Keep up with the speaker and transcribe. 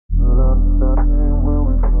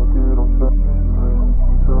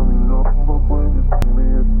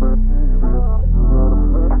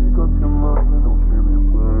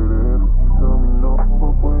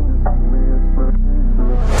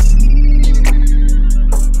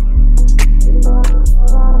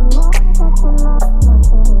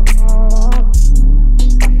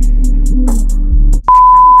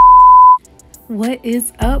What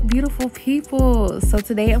is up, beautiful people? So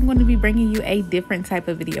today I'm going to be bringing you a different type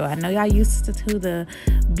of video. I know y'all used to the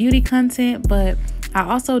beauty content, but I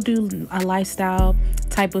also do a lifestyle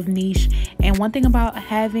type of niche. And one thing about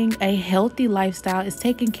having a healthy lifestyle is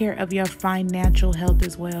taking care of your financial health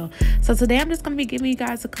as well. So today I'm just going to be giving you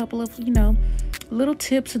guys a couple of, little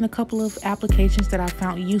tips and a couple of applications that I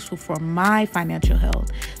found useful for my financial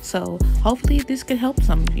health. So hopefully this could help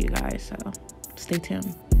some of you guys. So stay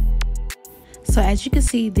tuned. So as you can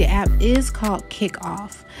see, the app is called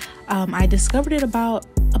KikOff. I discovered it about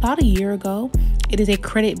a year ago. It is a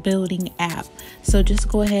credit building app. So just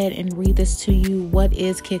go ahead and read this to you. What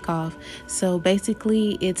is KikOff? So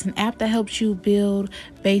basically, it's an app that helps you build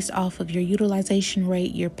based off of your utilization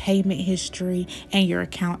rate, your payment history, and your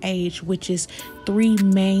account age, which is three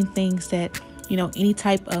main things that any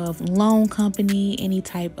type of loan company, any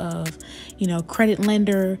type of, credit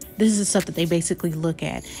lender, this is the stuff that they basically look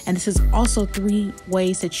at. And this is also three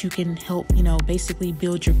ways that you can help, basically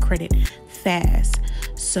build your credit fast.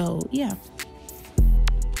 So, yeah.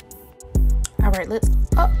 All right,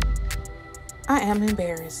 I am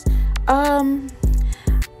embarrassed. One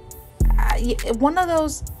of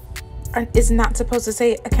those is not supposed to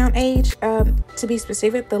say account age. To be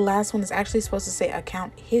specific, the last one is actually supposed to say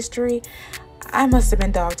account history. I must have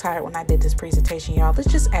been dog tired when I did this presentation, y'all. Let's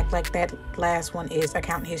just act like that last one is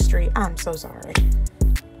account history. I'm so sorry.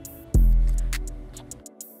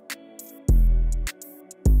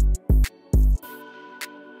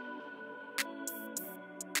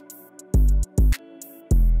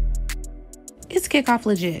 Is KikOff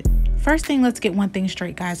legit? First thing, let's get one thing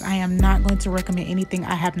straight, guys. I am not going to recommend anything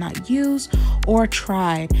I have not used or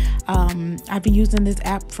tried. I've been using this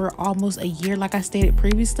app for almost a year, like I stated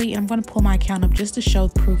previously, and I'm going to pull my account up just to show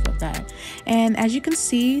proof of that. And as you can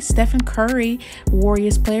see, Stephen Curry,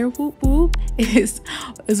 Warriors player, whoop whoop, is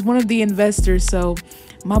one of the investors. So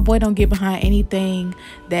my boy don't get behind anything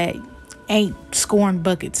that ain't scoring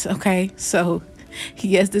buckets, okay? So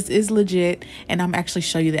yes, this is legit, and I'm actually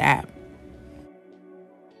show you the app.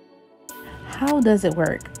 How does it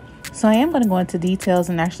work? So I am going to go into details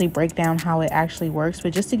and actually break down how it actually works.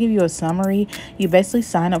 But just to give you a summary, you basically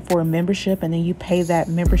sign up for a membership and then you pay that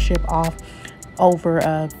membership off over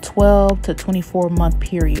a 12 to 24 month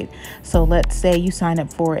period. So let's say you sign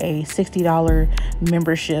up for a $60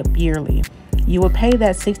 membership yearly. You would pay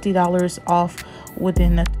that $60 off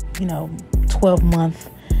within a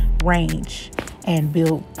 12-month range and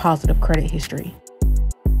build positive credit history.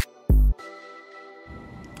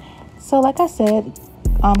 So like I said,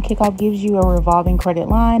 KikOff gives you a revolving credit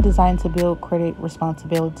line designed to build credit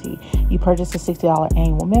responsibility. You purchase a $60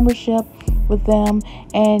 annual membership with them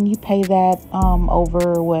and you pay that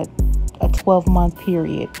over a 12-month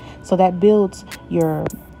period. So that builds your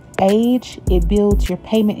age, it builds your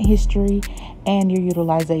payment history, and your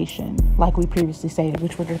utilization, like we previously stated,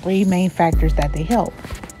 which were the three main factors that they help.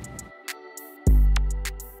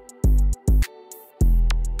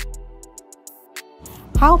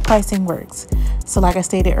 How pricing works. So like I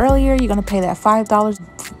stated earlier, you're going to pay that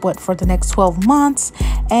 $5 for the next 12 months,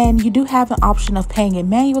 and you do have an option of paying it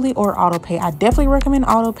manually or auto pay. I definitely recommend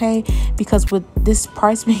auto pay because with this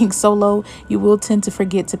price being so low, you will tend to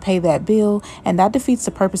forget to pay that bill, and that defeats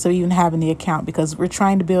the purpose of even having the account because we're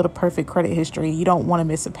trying to build a perfect credit history. You don't want to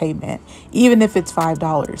miss a payment, even if it's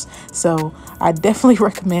 $5. So I definitely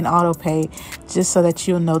recommend auto pay just so that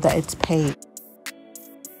you'll know that it's paid.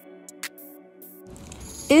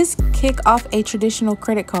 Is KikOff a traditional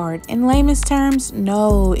credit card? In layman's terms,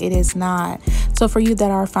 no, it is not. So for you that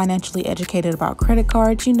are financially educated about credit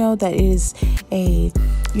cards, you know that it is a,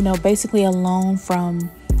 basically a loan from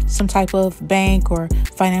some type of bank or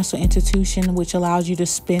financial institution which allows you to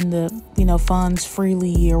spend the, funds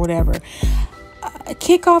freely or whatever.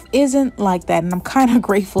 KikOff isn't like that, and I'm kind of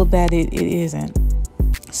grateful that it isn't.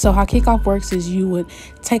 So how KikOff works is you would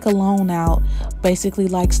take a loan out, basically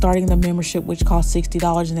like starting the membership, which costs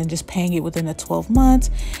 $60, and then just paying it within the 12 months,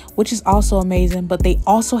 which is also amazing. But they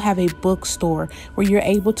also have a bookstore where you're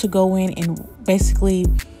able to go in and basically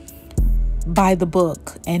buy the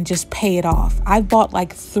book and just pay it off. I bought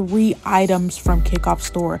like 3 items from KikOff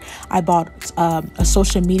store. I bought a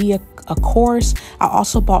social media course. I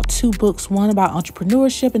also bought 2 books, one about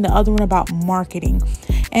entrepreneurship and the other one about marketing.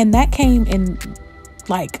 And that came in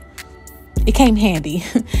it came handy.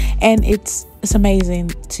 And it's amazing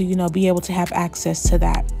to be able to have access to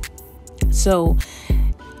that. So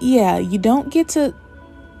yeah, you don't get to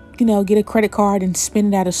get a credit card and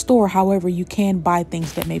spend it at a store. However, you can buy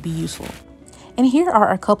things that may be useful. And here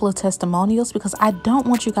are a couple of testimonials because I don't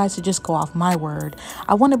want you guys to just go off my word.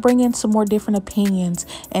 I want to bring in some more different opinions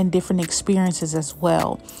and different experiences as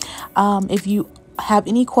well. If you have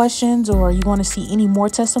any questions or you want to see any more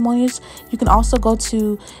testimonials, you can also go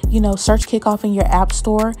to, search KikOff in your app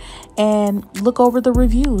store and look over the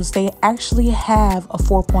reviews. They actually have a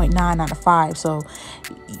 4.9 out of 5. So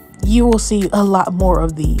you will see a lot more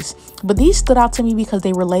of these. But these stood out to me because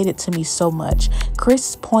they related to me so much.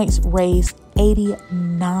 Chris points raised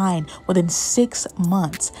 89 within 6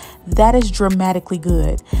 months. That is dramatically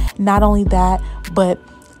good. Not only that, but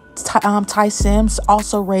Ty Sims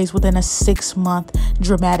also raised within a 6-month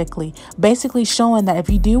dramatically, basically showing that if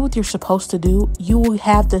you do what you're supposed to do, you will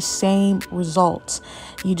have the same results.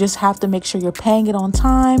 You just have to make sure you're paying it on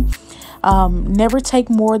time. Never take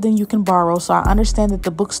more than you can borrow. So I understand that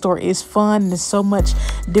the bookstore is fun and there's so much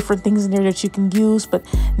different things in there that you can use, but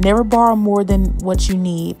never borrow more than what you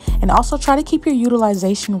need. And also try to keep your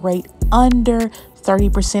utilization rate under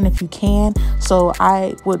 30% if you can. So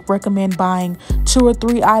I would recommend buying 2 or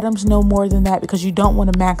 3 items, no more than that, because you don't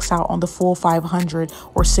want to max out on the full 500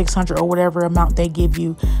 or 600 or whatever amount they give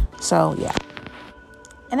you. So yeah.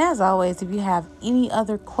 And as always, if you have any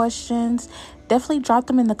other questions, definitely drop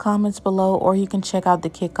them in the comments below, or you can check out the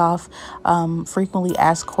KikOff frequently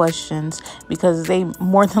asked questions, because they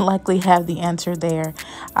more than likely have the answer there.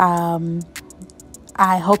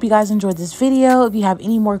 I hope you guys enjoyed this video. If you have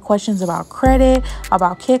any more questions about credit,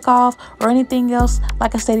 about KikOff, or anything else,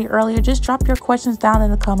 like I stated earlier, just drop your questions down in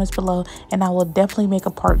the comments below, and I will definitely make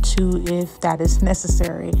a part 2 if that is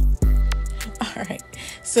necessary. All right,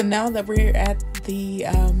 so now that we're at the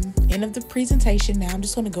end of the presentation, now I'm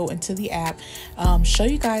just going to go into the app, show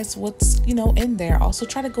you guys what's in there. Also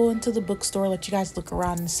try to go into the bookstore, let you guys look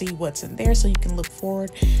around and see what's in there, so you can look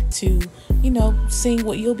forward to seeing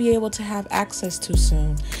what you'll be able to have access to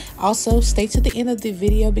soon. Also stay to the end of the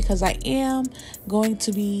video, because I am going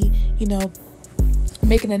to be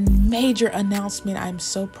making a major announcement. I'm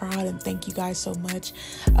so proud and thank you guys so much.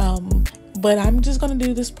 But I'm just going to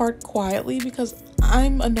do this part quietly because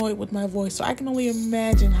I'm annoyed with my voice. So I can only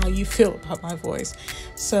imagine how you feel about my voice.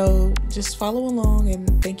 So just follow along,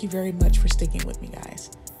 and thank you very much for sticking with me, guys.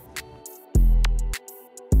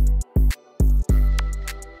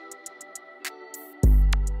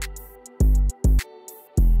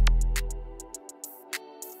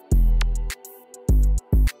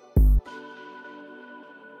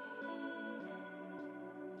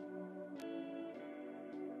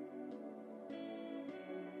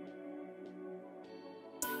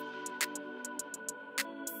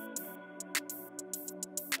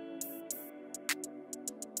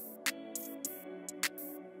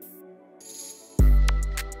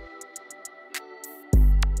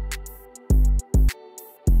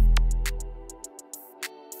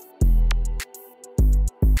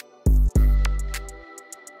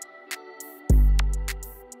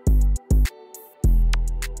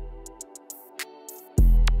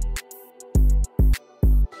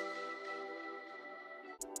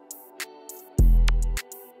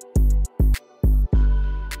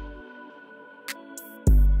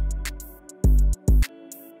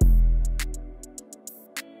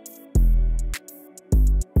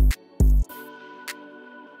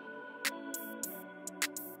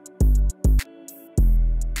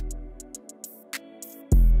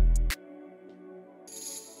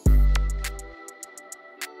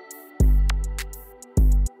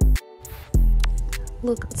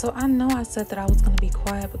 Look, so I know I said that I was going to be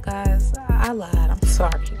quiet, but guys, I lied. I'm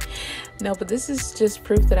sorry. No, but this is just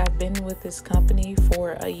proof that I've been with this company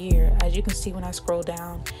for a year. As you can see when I scroll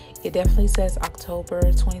down, it definitely says October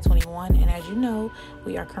 2021. And as you know,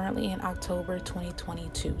 we are currently in October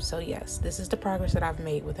 2022. So yes, this is the progress that I've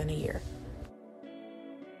made within a year.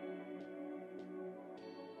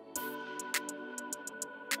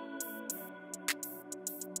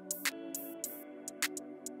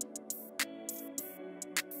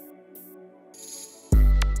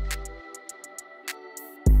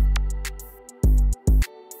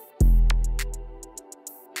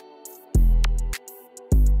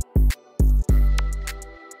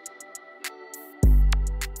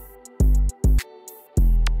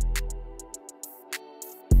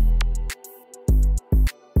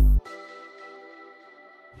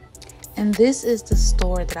 And this is the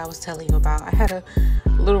store that I was telling you about. I had a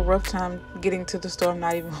little rough time getting to the store. I'm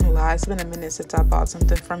not even gonna lie. It's been a minute since I bought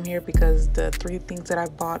something from here, because the 3 things that I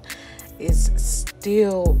bought is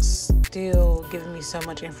still giving me so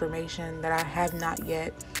much information that I have not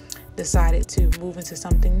yet decided to move into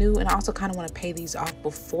something new. And I also kind of want to pay these off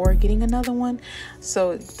before getting another one,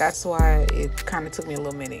 so that's why it kind of took me a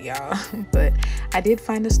little minute, y'all. But I did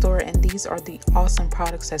find the store, and these are the awesome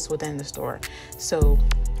products that's within the store. So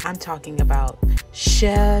I'm talking about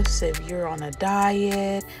chefs, if you're on a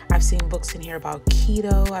diet. I've seen books in here about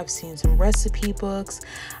keto. I've seen some recipe books.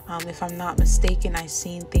 If I'm not mistaken, I've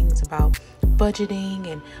seen things about budgeting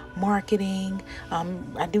and marketing.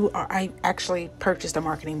 I actually purchased a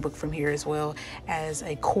marketing book from here as well as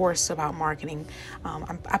a course about marketing.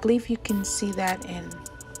 I believe you can see that in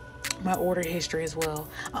my order history as well.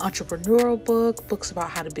 An entrepreneurial book, books about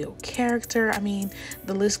how to build character. I mean,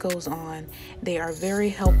 the list goes on. They are very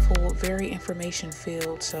helpful, very information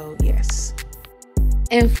filled. So yes.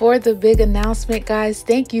 And for the big announcement, guys,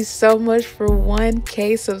 thank you so much for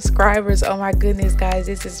 1K subscribers. Oh my goodness, guys,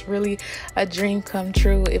 this is really a dream come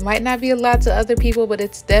true. It might not be a lot to other people, but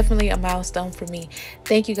it's definitely a milestone for me.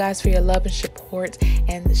 Thank you guys for your love and support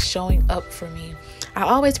and showing up for me. I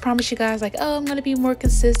always promise you guys, like, oh, I'm going to be more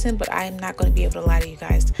consistent, but I'm not going to be able to lie to you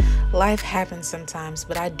guys. Life happens sometimes,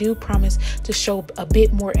 but I do promise to show a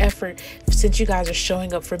bit more effort since you guys are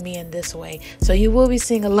showing up for me in this way. So you will be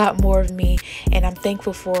seeing a lot more of me, and I'm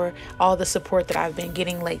thankful for all the support that I've been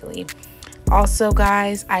getting lately. Also,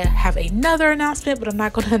 guys, I have another announcement, but I'm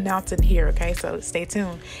not going to announce it here, okay? So stay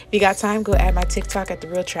tuned. If you got time, go add my TikTok at The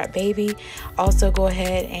Real Trap Baby. Also, go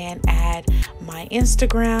ahead and add my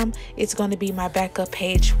Instagram. It's going to be my backup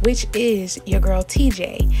page, which is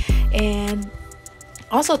YaGirlTj. And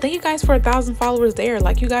also, thank you guys for 1,000 followers there.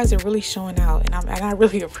 Like, you guys are really showing out, and I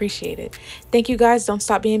really appreciate it. Thank you guys. Don't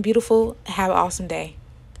stop being beautiful. Have an awesome day.